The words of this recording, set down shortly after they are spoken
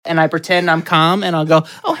and I pretend I'm calm, and I'll go,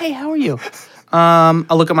 "Oh, hey, how are you?" I'll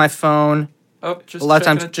look at my phone. Oh, just a lot of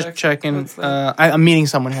times, checking just checking. What's that? I'm meeting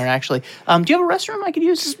someone here, actually. Do you have a restroom I could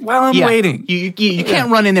use? While I'm waiting. You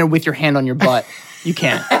can't run in there with your hand on your butt. You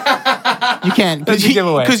can't. You can't. That's a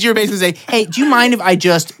giveaway. Because you're basically saying, "Hey, do you mind if I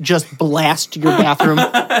just blast your bathroom?"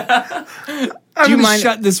 I'm going to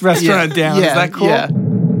shut this restaurant down. Is that cool? Yeah.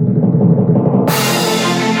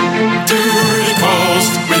 Duty calls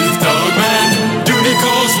with Doug Man. Duty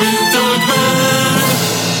calls with Doug Man.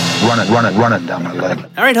 Run it down my leg.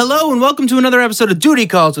 All right, hello and welcome to another episode of Duty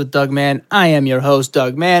Calls with Doug Man. I am your host,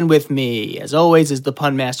 Doug Man. With me, as always, is the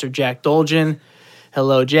pun master, Jack Dolgen.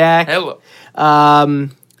 Hello, Jack. Hello.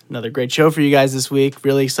 Another great show for you guys this week.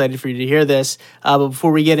 Really excited for you to hear this. But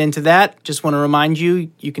before we get into that, just want to remind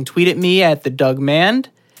you, you can tweet at me at the Doug Man,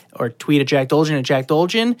 or tweet at Jack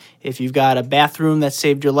Dolgen. If you've got a bathroom that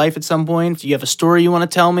saved your life at some point, if you have a story you want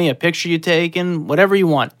to tell me, a picture you've taken, whatever you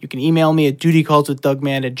want, you can email me at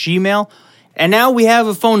dutycallswithdugman@gmail.com. And now we have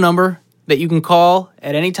a phone number that you can call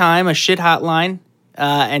at any time, a shit hotline,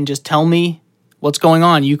 and just tell me what's going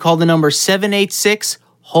on. You call the number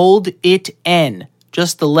 786-HOLD-IT-N.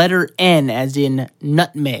 Just the letter N, as in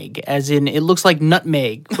nutmeg, as in it looks like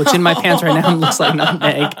nutmeg. What's in my pants right now looks like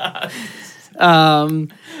nutmeg. And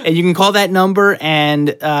you can call that number,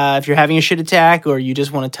 and if you're having a shit attack or you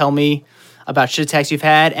just want to tell me about shit attacks you've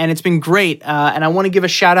had, and it's been great. And I want to give a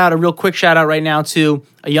real quick shout out right now to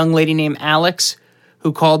a young lady named Alex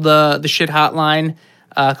who called the shit hotline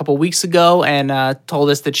a couple weeks ago and told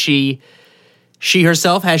us that she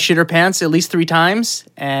herself has shit her pants at least 3 times,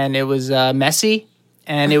 and it was messy.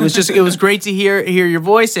 And it was great to hear your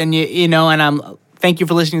voice, and thank you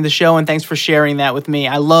for listening to the show, and thanks for sharing that with me.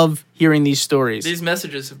 I love hearing these stories. These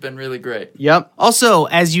messages have been really great. Yep. Also,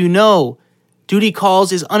 as you know, Duty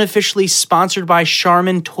Calls is unofficially sponsored by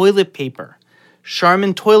Charmin Toilet Paper.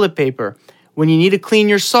 Charmin Toilet Paper. When you need to clean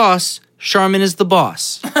your sauce, Charmin is the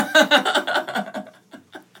boss.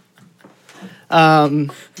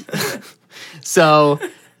 So,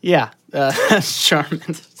 yeah,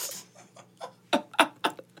 Charmin.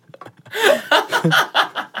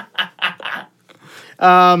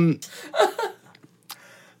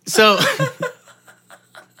 So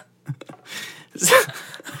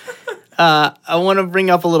I want to bring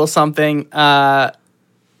up a little something that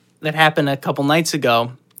happened a couple nights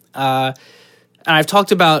ago. And I've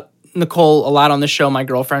talked about Nicole a lot on the show, my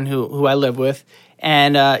girlfriend who I live with.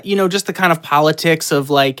 And, just the kind of politics of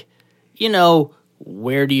where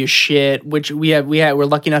do you shit? Which we're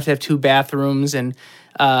lucky enough to have 2 bathrooms and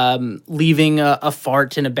leaving a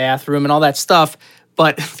fart in a bathroom and all that stuff.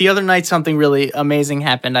 But the other night, something really amazing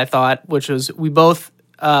happened, I thought, which was we both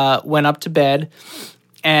went up to bed,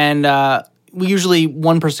 and we usually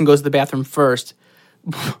one person goes to the bathroom first.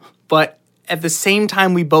 But at the same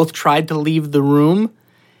time, we both tried to leave the room,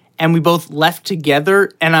 and we both left together.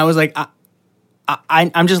 And I was like,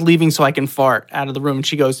 I'm just leaving so I can fart out of the room. And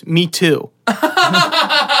she goes, me too.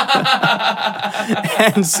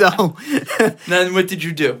 And so... Then what did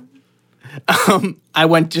you do? I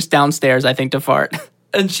went just downstairs, I think, to fart.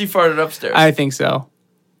 And she farted upstairs. I think so.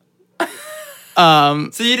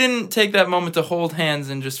 So you didn't take that moment to hold hands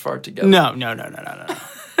and just fart together? No.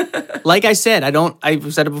 Like I said,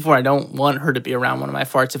 I've said it before, I don't want her to be around one of my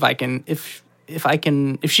farts if I can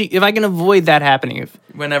avoid that happening.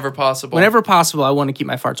 Whenever possible, I want to keep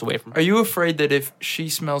my farts away from her. Are you afraid that if she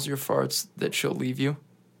smells your farts that she'll leave you?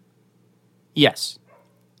 Yes.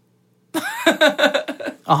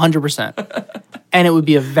 100%. And it would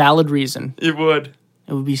be a valid reason. It would.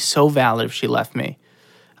 It would be so valid if she left me.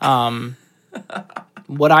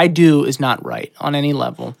 What I do is not right on any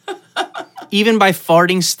level. Even by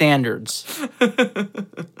farting standards,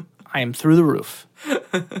 I am through the roof.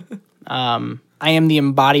 I am the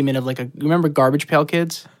embodiment of remember Garbage Pail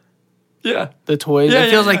Kids? Yeah. The toys? Yeah, it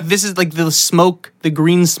feels like this is like the smoke, the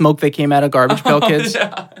green smoke that came out of Garbage Pail Kids.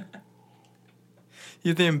 Yeah.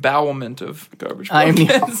 You're the embowelment of Garbage Pail I am the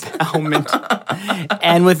Kids. embowelment.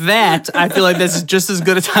 And with that, I feel like this is just as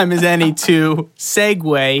good a time as any to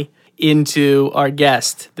segue into our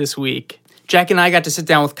guest this week. Jack and I got to sit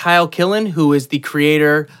down with Kyle Killen, who is the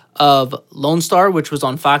creator of Lone Star, which was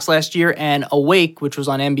on Fox last year, and Awake, which was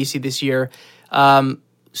on NBC this year.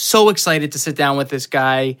 So excited to sit down with this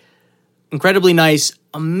guy. Incredibly nice,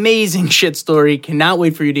 amazing shit story. Cannot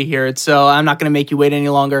wait for you to hear it, so I'm not going to make you wait any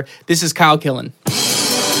longer. This is Kyle Killen.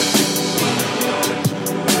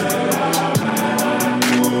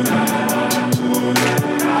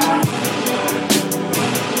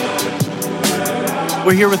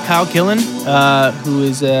 We're here with Kyle Killen, who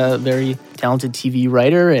is a very talented TV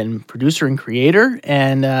writer and producer and creator,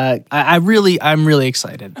 and I'm really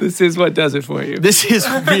excited. This is what does it for you. This is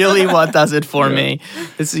really what does it for me.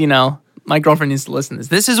 This is, my girlfriend needs to listen to this.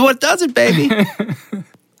 This is what does it, baby.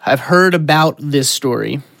 I've heard about this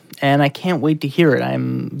story, and I can't wait to hear it.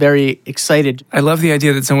 I'm very excited. I love the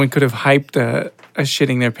idea that someone could have hyped a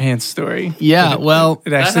shitting their pants story. Yeah, well, It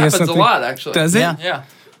That actually has happens a something. lot, actually. Does it? Yeah. Yeah.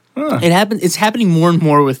 it's happening more and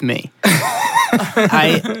more with me.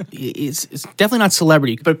 It's definitely not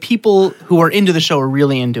celebrity, but people who are into the show are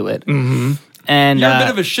really into it. Mm-hmm. And You're a bit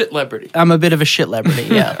of a shit celebrity. I'm a bit of a shit celebrity.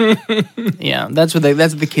 Yeah, yeah. That's what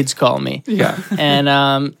the kids call me. Yeah. And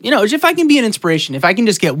if I can be an inspiration, if I can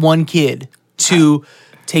just get one kid to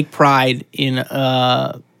take pride in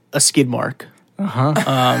a skid mark. Isn't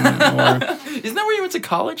that where you went to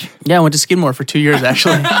college? Yeah, I went to Skidmore for 2 years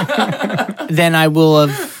actually. Then I will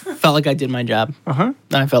have felt like I did my job.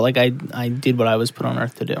 I felt like I did what I was put on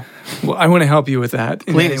earth to do. Well, I want to help you with that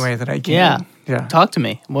in Please. any way that I can. Yeah. Yeah. Talk to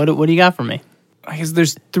me. What do you got for me? I guess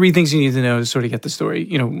there's 3 things you need to know to sort of get the story.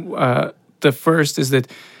 The first is that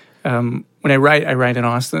when I write in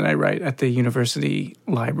Austin. I write at the university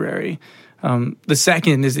library. The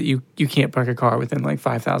second is that you can't park a car within like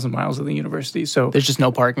 5,000 miles of the university. So There's just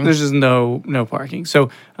no parking. there's just no parking. So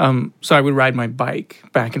I would ride my bike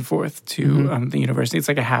back and forth to the university. It's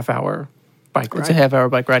like a half-hour bike ride. It's a half-hour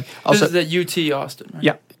bike ride. Also, This is at UT Austin, right?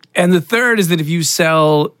 Yeah. And the third is that if you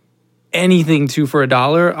sell anything 2 for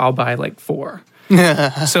 $1, I'll buy like 4.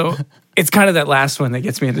 So it's kind of that last one that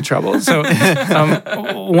gets me into trouble. So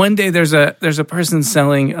one day there's a person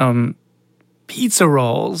selling pizza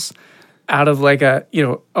rolls out of like a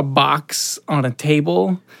box on a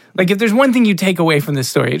table. Like if there's one thing you take away from this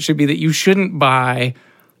story, it should be that you shouldn't buy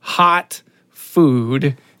hot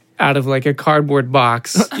food out of like a cardboard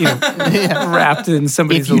box, wrapped in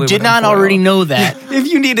somebody's if you did aluminum not foil. already know that. If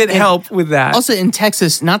you needed help with that. Also in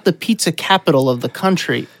Texas, not the pizza capital of the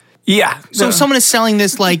country. Yeah. So if someone is selling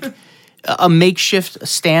this like a makeshift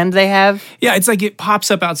stand they have. Yeah, it's like it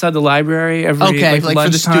pops up outside the library every Okay, like for the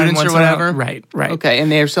lunchtime, students or once in a while. whatever? Right. Okay,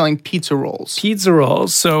 and they are selling pizza rolls. Pizza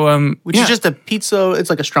rolls. So Which is just a pizza,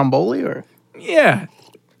 it's like a stromboli or? yeah.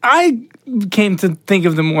 I came to think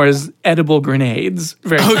of them more as edible grenades.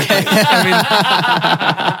 Very okay.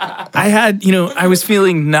 I had, I was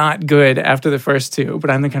feeling not good after the first 2, but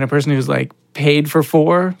I'm the kind of person who's like paid for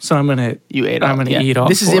 4, so I'm gonna eat all.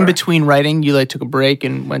 This is 4. in between writing. You like took a break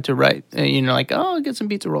and went to write. And you're like, oh, I'll get some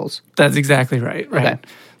pizza rolls. That's exactly right. Right. Okay.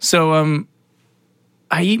 So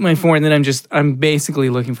I eat my 4 and then I'm basically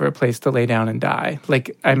looking for a place to lay down and die.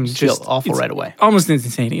 Like I'm Feel just awful it's right away. Almost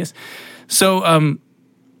instantaneous. So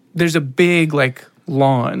there's a big like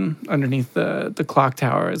lawn underneath the clock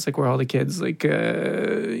tower. It's like where all the kids like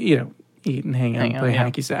eat and hang out, play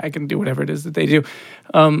hacky sack and do whatever it is that they do.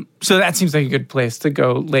 So that seems like a good place to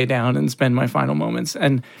go lay down and spend my final moments.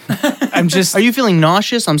 And I'm just... Are you feeling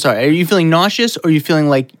nauseous? I'm sorry. Are you feeling nauseous or are you feeling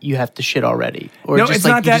like you have to shit already? Or No, just it's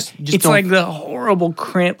like not you that. just It's don't- like the horrible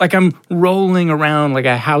cramp. Like I'm rolling around like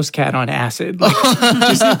a house cat on acid. Like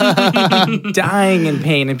just dying in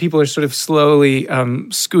pain. And people are sort of slowly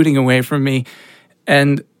scooting away from me.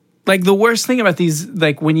 And like the worst thing about these,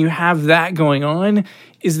 like when you have that going on,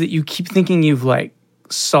 is that you keep thinking you've like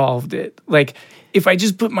solved it. Like if I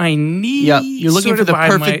just put my knee, you're looking sort for of the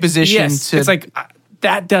behind perfect position Yes, to- it's like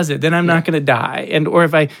that does it. Then I'm not going to die. And or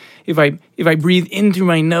if I breathe in through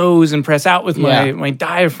my nose and press out with my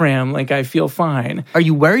diaphragm, like I feel fine. Are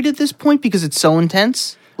you worried at this point because it's so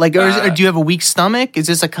intense? Like, or do you have a weak stomach? Is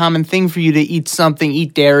this a common thing for you to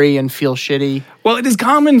eat dairy and feel shitty? Well, it is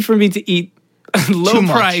common for me to eat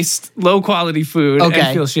low-priced, low-quality food and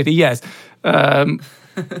feel shitty. Yes.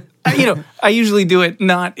 I usually do it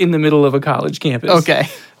not in the middle of a college campus. Okay.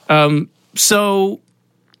 So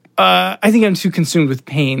I think I'm too consumed with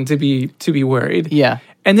pain to be worried. Yeah.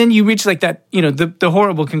 And then you reach like that, the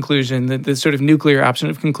horrible conclusion, the sort of nuclear option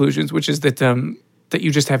of conclusions, which is that that you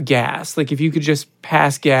just have gas. Like if you could just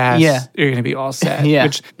pass gas, you're going to be all set. Yeah.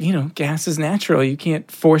 Which, gas is natural. You can't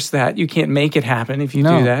force that. You can't make it happen. If you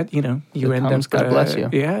do that, you end up. God bless you.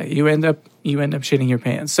 Yeah, you end up shitting your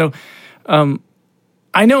pants. So,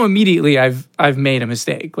 I know immediately I've made a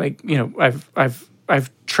mistake. Like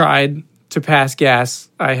I've tried to pass gas.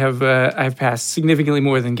 I've passed significantly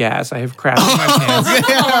more than gas. I have crapped in my pants.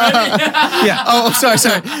 Yeah. Oh, sorry. So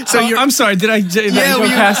I'm sorry. Did I go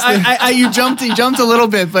past the... you jumped a little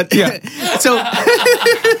bit, but Yeah.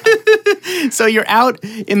 So you're out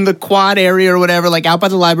in the quad area or whatever, like out by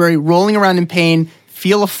the library, rolling around in pain,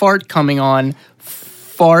 feel a fart coming on,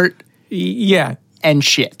 fart. Yeah. and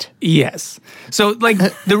shit. Yes. So, like,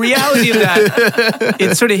 the reality of that,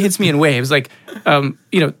 it sort of hits me in waves. Like,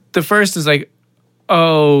 the first is like,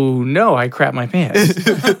 oh, no, I crap my pants.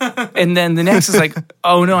 And then the next is like,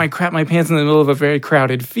 oh, no, I crap my pants in the middle of a very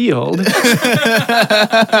crowded field.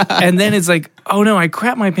 And then it's like, oh, no, I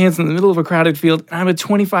crap my pants in the middle of a crowded field, and I'm a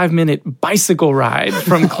 25-minute bicycle ride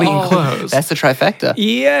from clean clothes. That's the trifecta.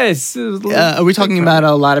 Yes. Are we talking about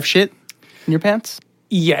a lot of shit in your pants?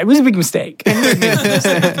 Yeah, it was a big mistake.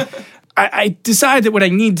 I decided that what I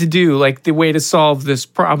need to do, like the way to solve this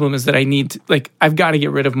problem is that I need to, like, I've got to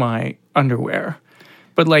get rid of my underwear.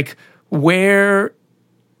 But like, where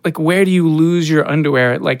do you lose your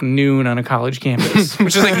underwear at like noon on a college campus?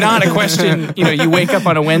 Which is like not a question, you wake up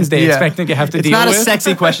on a Wednesday expecting to have to deal with. It's not a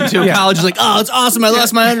sexy question too. College is like, oh, it's awesome, I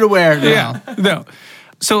lost my underwear. No.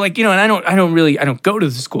 So like, and I don't go to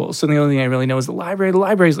the school. So the only thing I really know is the library. The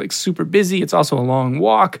library is like super busy. It's also a long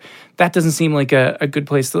walk. That doesn't seem like a good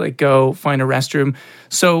place to like go find a restroom.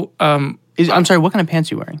 So I'm sorry, what kind of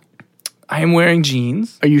pants are you wearing? I am wearing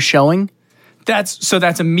jeans. Are you showing?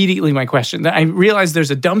 That's immediately my question. I realize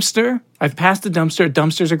there's a dumpster. I've passed the dumpster. A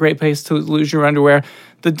dumpster's a great place to lose your underwear.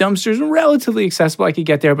 The dumpster's relatively accessible. I could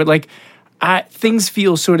get there, but like, things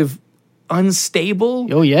feel sort of unstable.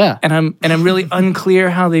 Oh yeah, and I'm really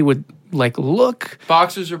unclear how they would like look.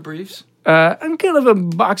 Boxers or briefs? I'm kind of a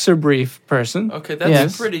boxer brief person. Okay,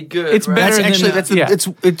 that's pretty good. It's right? better that's than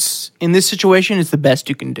actually it's in this situation it's the best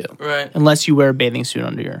you can do. Right. Unless you wear a bathing suit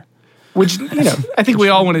under your. Which I think we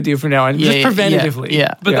all want to do from now on, just preventatively.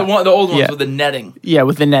 Yeah. But the old ones with the netting. Yeah,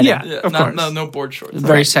 with the netting. Yeah, of course. No board shorts.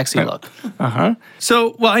 Very sexy look.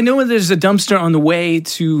 So, I know there's a dumpster on the way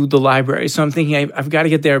to the library, so I'm thinking I've got to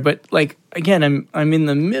get there. But like again, I'm in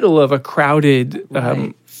the middle of a crowded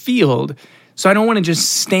field, so I don't want to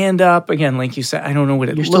just stand up again, like you said. I don't know what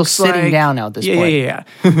it You're looks still sitting like. down now at this point. Yeah.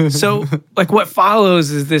 So, like, what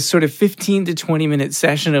follows is this sort of 15 to 20 minute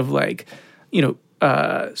session of like,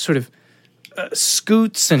 sort of.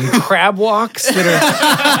 Scoots and crab walks that are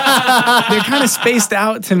they're kind of spaced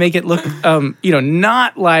out to make it look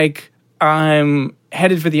not like I'm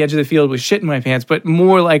headed for the edge of the field with shit in my pants, but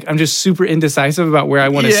more like I'm just super indecisive about where I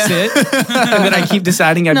want to sit, and then I keep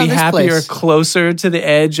deciding I'd be happier closer to the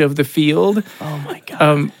edge of the field. Oh my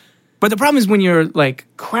god. But the problem is when you're like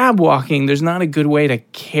crab walking, there's not a good way to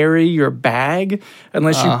carry your bag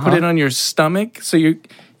unless you put it on your stomach. So you're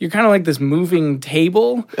kind of like this moving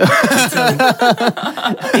table.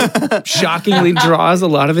 It shockingly draws a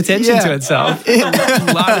lot of attention to itself.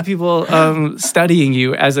 A lot of people studying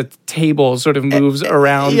you as a table sort of moves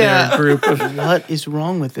around their group. What is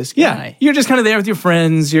wrong with this guy? Yeah, you're just kind of there with your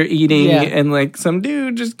friends, you're eating, and like some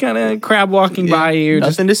dude just kind of crab walking by you.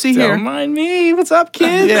 Nothing just, to see here. Don't mind me. What's up,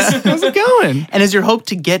 kids? How's it going? And is your hope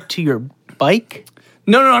to get to your bike?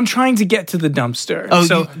 No, I'm trying to get to the dumpster. Oh,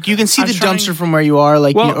 so you can see the dumpster from where you are,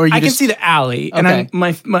 like, or you I can see the alley, and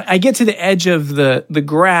I get to the edge of the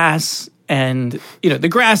grass, and the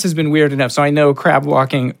grass has been weird enough, so I know crab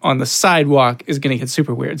walking on the sidewalk is going to get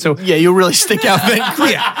super weird. So yeah, you'll really stick out.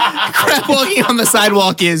 Crab walking on the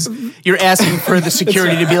sidewalk is you're asking for the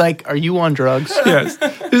security to be like, "Are you on drugs?" Yes,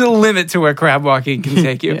 there's a limit to where crab walking can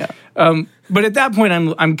take you. But at that point,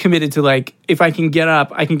 I'm committed to like, if I can get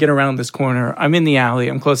up, I can get around this corner. I'm in the alley.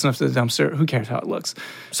 I'm close enough to the dumpster. Who cares how it looks?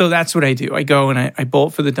 So that's what I do. I go and I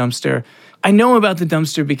bolt for the dumpster. I know about the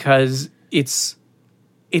dumpster because it's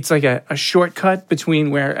like a shortcut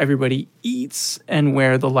between where everybody eats and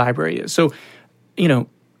where the library is. So,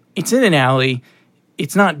 it's in an alley.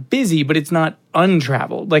 It's not busy, but it's not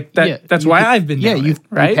untraveled. Like that. Yeah, that's why I've been there. You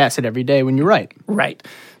pass it every day when you're right. Right.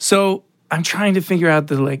 So I'm trying to figure out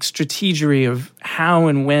the like strategery of how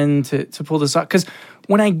and when to pull this off. Because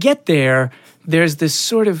when I get there, there's this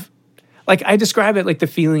sort of like I describe it like the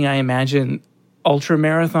feeling I imagine ultra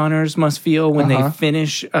marathoners must feel when they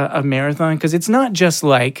finish a marathon. Because it's not just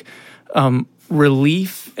like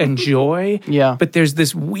relief and joy. But there's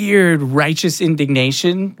this weird righteous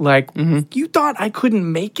indignation. Like, you thought I couldn't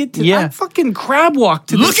make it? I fucking crab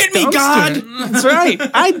walked to Look this at me, dumpster. God! That's right.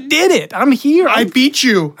 I did it. I'm here. I beat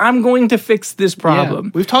you. I'm going to fix this problem.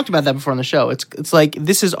 Yeah. We've talked about that before on the show. It's like,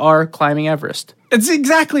 this is our climbing Everest. It's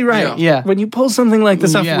exactly right. Yeah. When you pull something like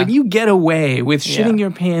this off, when you get away with shitting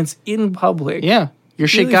your pants in public. Yeah. You're you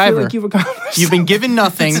shit really feel Guyver. like you've accomplished You've been given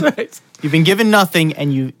nothing. That's right. You've been given nothing,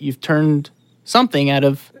 and you've turned something out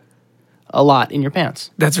of a lot in your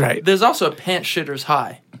pants. That's right. There's also a pant shitter's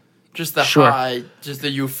high. Just the high, just the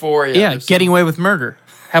euphoria. Yeah, getting away with murder.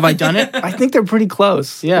 Have I done it? I think they're pretty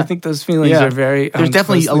close. Yeah. I think those feelings Yeah. are very. There's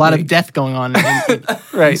definitely a closely lot of linked. death going on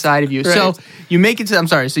Right. inside of you. Right. So you make it to. I'm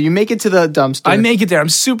sorry. So you make it to the dumpster. I make it there. I'm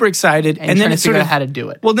super excited, and and then trying to it's figure sort out of how to do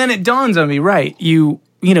it. Well, then it dawns on me, right? You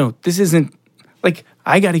know, this isn't like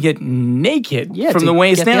I got to get naked Yeah, from to the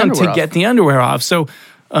waist get the down underwear to off. get the underwear off. So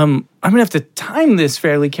I'm gonna have to time this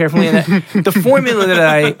fairly carefully. And the formula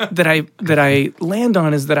that I land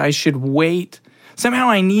on is that I should wait. Somehow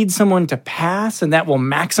I need someone to pass, and that will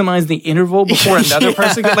maximize the interval before another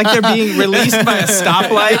person, like they're being released by a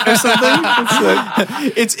stoplight or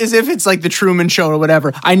something. It's as if it's like the Truman Show or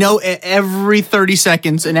whatever. I know every 30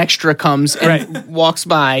 seconds an extra comes and Right. walks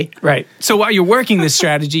by. Right. So while you're working this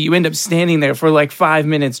strategy, you end up standing there for like 5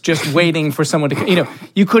 minutes just waiting for someone to,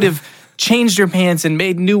 you could have changed your pants and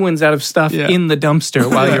made new ones out of stuff in the dumpster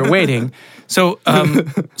while you're waiting. So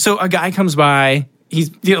a guy comes by. He's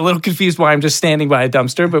a little confused why I'm just standing by a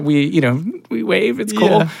dumpster, but we wave. It's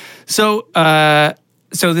cool. Yeah.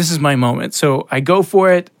 So this is my moment. So I go for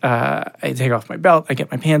it. I take off my belt. I get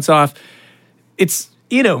my pants off. It's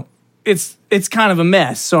kind of a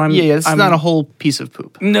mess. So I'm Yeah, it's I'm, not a whole piece of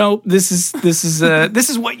poop. No, this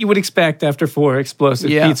is what you would expect after 4 explosive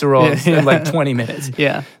Yeah. pizza rolls Yeah. in like 20 minutes.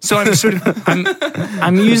 Yeah. So I'm sort of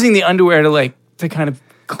I'm using the underwear to kind of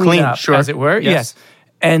clean up, sure. as it were. Yes.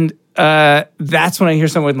 And that's when I hear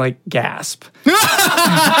someone like gasp.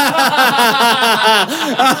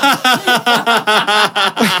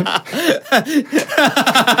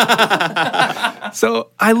 So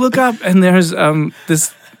I look up and there's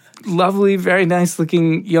this lovely, very nice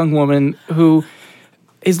looking young woman who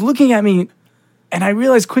is looking at me, and I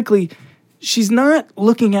realize quickly she's not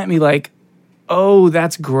looking at me like, oh,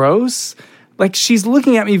 that's gross. Like she's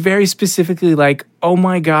looking at me very specifically like, oh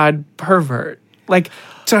my God, pervert. Like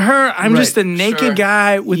to her, I'm Right, just a naked sure.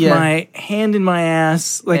 guy with Yeah. my hand in my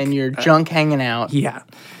ass. Like, And your junk hanging out yeah.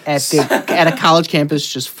 at a college campus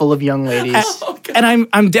just full of young ladies. And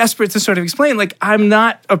I'm desperate to sort of explain, like, I'm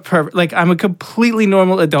not a pervert. Like, I'm a completely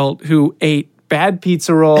normal adult who ate bad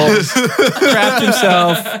pizza rolls, crapped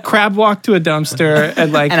himself, crab walked to a dumpster,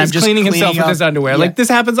 and like And I'm is just cleaning himself cleaning with his up. underwear. Yeah. Like, this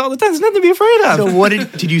happens all the time. There's nothing to be afraid of. So what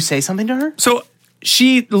did you say something to her? So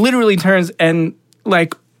she literally turns and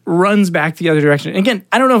like runs back the other direction. And again,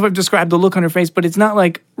 I don't know if I've described the look on her face, but it's not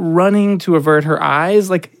like running to avert her eyes.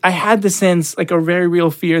 Like I had the sense, like a very real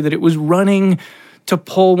fear that it was running to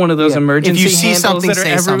pull one of those Yeah. emergency If you see handles something, that are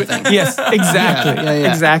say everywhere. something. Yes, exactly.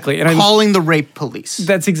 Yeah. Exactly. And I'm Calling the rape police.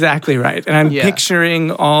 that's exactly right. And I'm Yeah.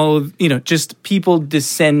 picturing all of, just people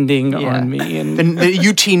descending on me and The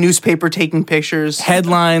UT newspaper taking pictures.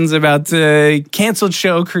 headlines about the canceled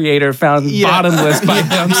show creator found bottomless by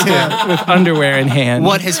dumpster with underwear in hand.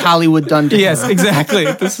 What has Hollywood done to Yes, her? exactly.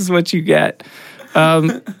 This is what you get.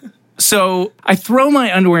 So I throw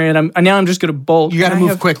my underwear in. Now I'm just going to bolt. You got to And move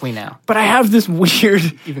I have- quickly now. But I have this weird,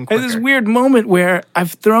 Even I have this quicker. weird moment where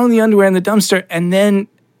I've thrown the underwear in the dumpster, and then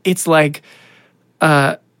it's like,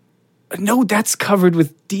 no, that's covered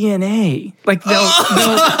with DNA. Like they'll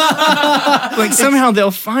like somehow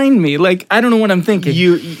they'll find me. Like I don't know what I'm thinking.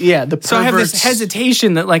 The so I have this perverts-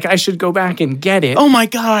 hesitation that like I should go back and get it. Oh my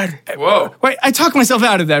God. Whoa. Wait, I talked myself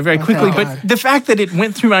out of that very quickly, but the fact that it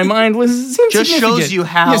went through my mind seems Just significant. shows you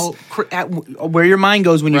how Yes. where your mind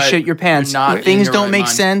goes when you Right. shit your pants. You're not in Things your don't right make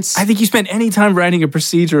mind. sense. I think you spend any time writing a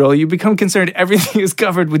procedural, you become concerned everything is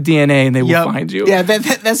covered with DNA and they will Yep. find you. Yeah,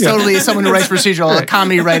 that's totally someone who writes procedural. A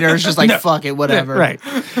comedy writer is just like, fuck it, whatever. Right.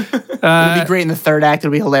 It'll be great in the third act.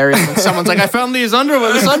 It'll be hilarious. When someone's like, I found this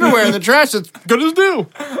underwear in the trash. It's good as new.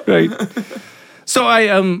 Right. So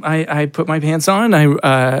I put my pants on.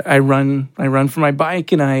 I run for my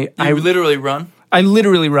bike, and I literally run.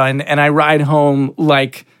 literally run, and I ride home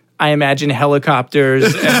like I imagine helicopters.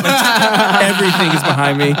 And everything is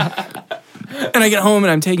behind me. And I get home,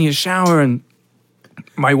 and I'm taking a shower, and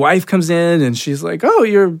my wife comes in, and she's like, "Oh,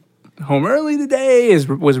 you're home early today.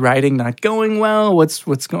 Was writing not going well?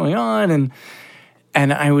 What's going on?"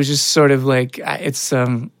 And I was just sort of like, it's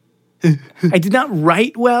I did not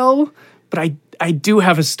write well, but I do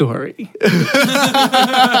have a story.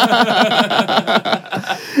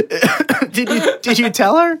 Did you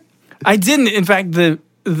tell her? I didn't. In fact, the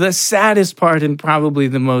saddest part and probably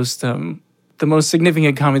the most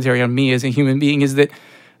significant commentary on me as a human being is that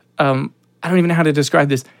I don't even know how to describe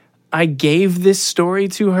this. I gave this story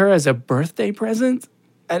to her as a birthday present.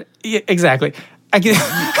 Yeah, exactly. You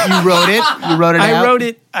wrote it. You wrote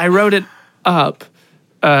it. I wrote it up.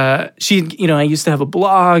 She, I used to have a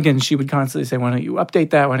blog, and she would constantly say, "Why don't you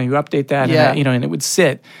update that? Why don't you update that?" Yeah. And and it would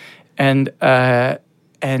sit, and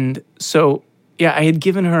so yeah, I had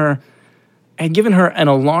given her an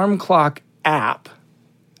alarm clock app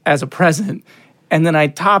as a present, And then I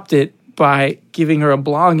topped it by giving her a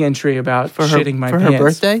blog entry about shitting my pants. her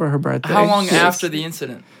birthday? For her birthday. How long Yes. after the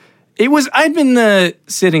incident? I'd been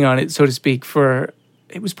sitting on it, so to speak,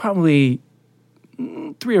 it was probably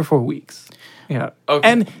 3 or 4 weeks. Yeah. Okay.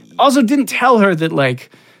 And also didn't tell her that,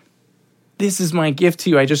 like, this is my gift to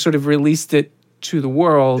you. I just sort of released it to the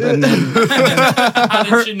world. And then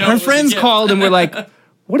her friends called and were like,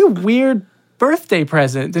 what a weird birthday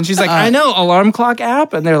present. And she's like, I know, alarm clock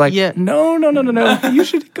app. And they're like, Yeah. no. You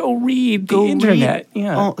should go read the internet.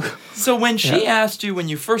 Yeah. Oh, So when she asked you when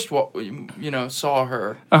you first saw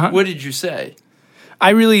her, what did you say?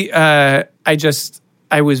 I really,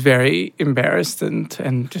 I was very embarrassed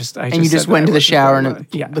and just I. and you said just that went I to the wasn't shower going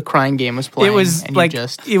and to- yeah. the crying game was playing. It was and like you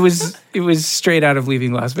just, it was straight out of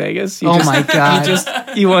Leaving Las Vegas. Oh my God.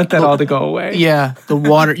 You want that all to go away. yeah, the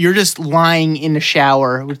water. You're just lying in the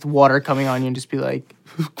shower with the water coming on you and just be like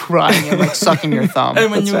crying and like sucking your thumb.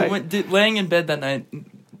 And when That's you right. laying in bed that night,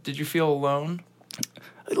 did you feel alone?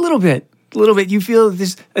 A little bit. You feel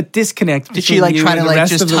there's a disconnect. Did she like try to like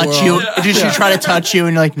just touch you? Did she try to touch you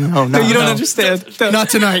and you're like, no, You don't no. understand. Not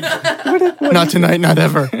tonight. Not tonight. Not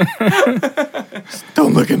ever.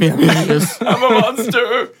 Don't look at me. I'm hideous. I'm a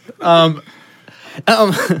monster.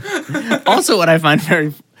 Also, what I find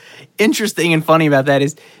very interesting and funny about that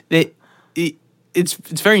is that it's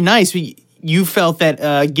very nice. You felt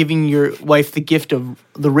that giving your wife the gift of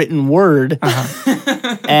the written word,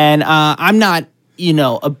 and I'm not,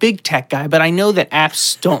 a big tech guy, but I know that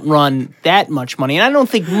apps don't run that much money, and I don't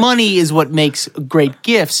think money is what makes great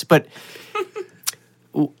gifts. But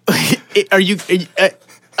are you?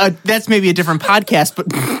 That's maybe a different podcast.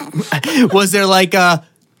 But was there like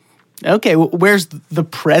okay, where's the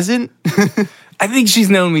present? I think she's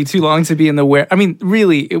known me too long to be in the where. I mean,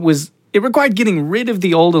 really, it required getting rid of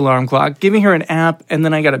the old alarm clock, giving her an app, and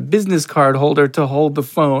then I got a business card holder to hold the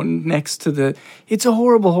phone next to the. It's a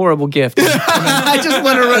horrible, horrible gift. I just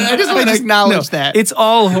want to acknowledge that. It's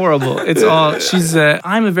all horrible. It's all. She's.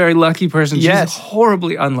 I'm a very lucky person. Yes. She's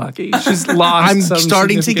horribly unlucky. She's lost. I'm some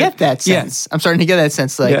starting to significant- get that sense. Yes. I'm starting to get that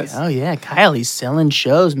sense. Like, Yes. oh yeah, Kyle, he's selling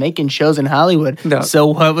shows, making shows in Hollywood. No. So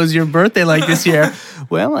what was your birthday like this year?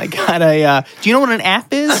 Well, I got a. Do you know what an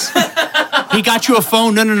app is? He got you a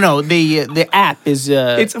phone. No. The app is.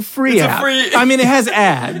 It's a free app. I mean, it has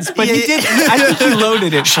ads, but Yeah, he did. I think he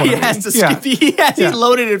loaded it for he me. has to Yeah. skip. He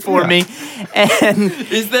loaded it for me, and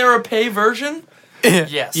Is there a pay version?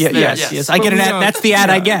 Yes. yes. I get an ad. That's the ad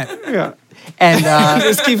I get. Yeah. And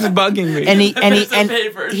This keeps bugging me. and he There's a pay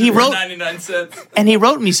version he for wrote 99 cents. and he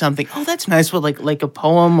wrote me something. Oh, that's nice. Well, like a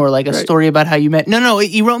poem or like a Right. story about how you met. No,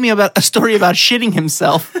 he wrote me about a story about shitting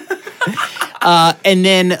himself, and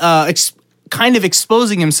then kind of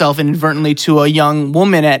exposing himself inadvertently to a young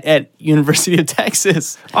woman at University of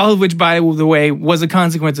Texas. All of which, by the way, was a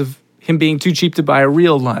consequence of him being too cheap to buy a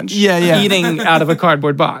real lunch. Yeah. Eating out of a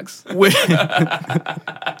cardboard box.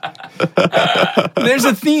 There's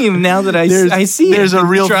a theme now that I see. there's a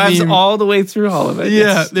real it drives theme. all the way through all of it.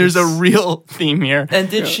 Yeah, It's- there's a real theme here. And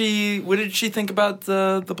what did she think about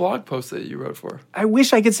the blog post that you wrote for? I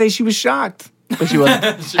wish I could say she was shocked. But she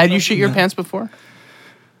wasn't. Had you shit your pants before?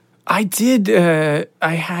 I did.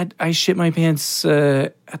 I shit my pants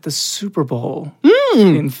at the Super Bowl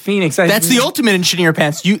in Phoenix. That's the ultimate in shitting your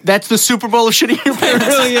pants. That's the Super Bowl of shitting your It pants.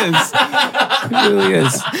 really is. It really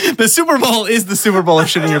is. The Super Bowl is the Super Bowl of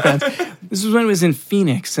shitting your pants. This was when it was in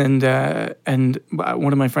Phoenix, and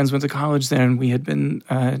one of my friends went to college there, and we'd been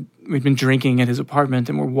drinking at his apartment,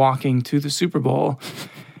 and we're walking to the Super Bowl,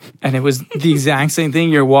 and it was the exact same thing.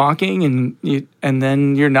 You're walking, and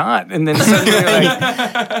then you're not, and then suddenly you're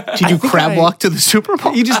like, Did you crab walk to the Super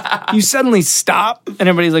Bowl? you suddenly stop, and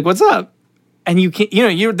everybody's like, "What's up?" And you can't,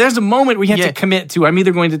 there's a moment where you have to commit to. I'm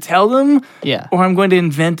either going to tell them, or I'm going to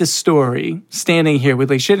invent a story. Standing here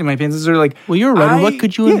with like shit in my pants, is sort of like, Well, you're a writer. What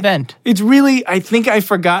could you invent? It's really, I think I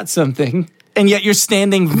forgot something, and yet you're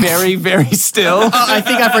standing very, very still. I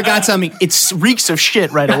think I forgot something. It reeks of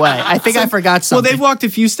shit right away. I think I forgot Well, something. they've walked a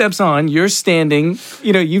few steps on. You're standing.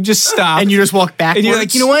 You just stop, and you just walk backwards. and you're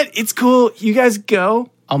like, you know what? It's cool. You guys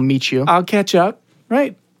go. I'll meet you. I'll catch up.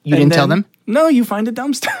 Right? You didn't tell them? No, you find a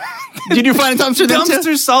dumpster. Did you find a dumpster then too?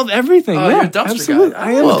 Dumpsters solve everything. Oh, yeah, you're a dumpster absolutely. guy.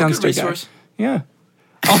 I am Well, a good dumpster guy. resource. Yeah.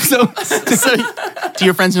 Also, so, do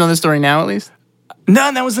your friends know the story now at least?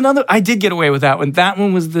 No, that was another. I did get away with that one. That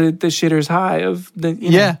one was the shitter's high of the.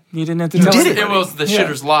 Yeah. You didn't have to tell did us. it. It was the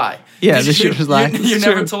shitter's lie. Yeah, Did the you- shitter's lie. You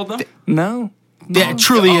Sure. never told them? No, Yeah,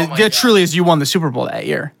 truly, Oh my God. truly is you won the Super Bowl that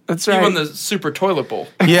year. that's You right. won the Super Toilet Bowl.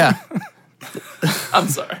 Yeah. I'm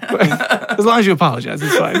sorry. As long as you apologize,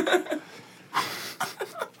 it's fine.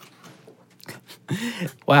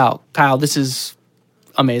 Wow, Kyle, this is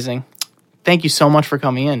amazing. thank you so much for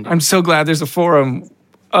coming in. I'm so glad there's a forum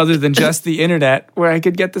other than just the internet where I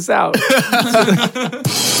could get this out.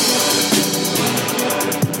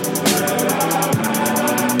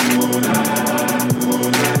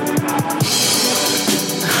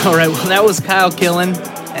 All right, well, that was Kyle Killen.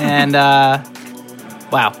 And,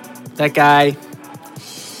 wow, that guy,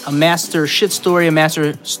 a master shit story, a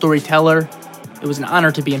master storyteller. It was an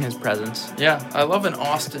honor to be in his presence. Yeah, I love an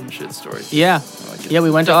Austin shit story. Yeah. Like it. Yeah, we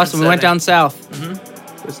went to Austin. We went down south.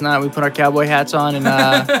 Mm-hmm. It's not, we put our cowboy hats on and,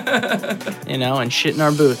 and shit in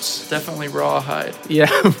our boots. Definitely rawhide. Yeah.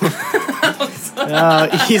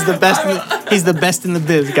 He's the best. He's the best in the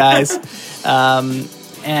biz, guys.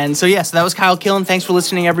 And so, so that was Kyle Killen. Thanks for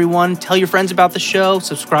listening, everyone. Tell your friends about the show.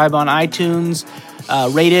 Subscribe on iTunes.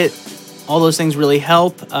 Rate it. All those things really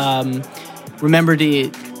help. Remember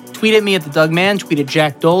to tweet at me at the Doug Man. Tweet at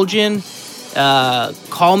Jack Dolgen.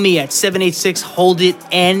 Call me at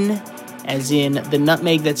 786-HOLD-IT-N, as in the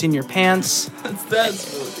nutmeg that's in your pants.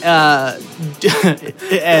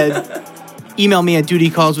 Email me at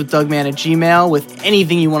dutycallswithdougman@gmail with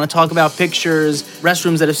anything you want to talk about, pictures,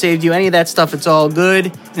 restrooms that have saved you, any of that stuff. It's all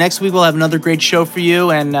good. Next week, we'll have another great show for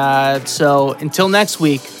you. And so until next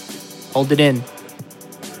week, hold it in.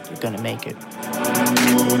 You're going to make it.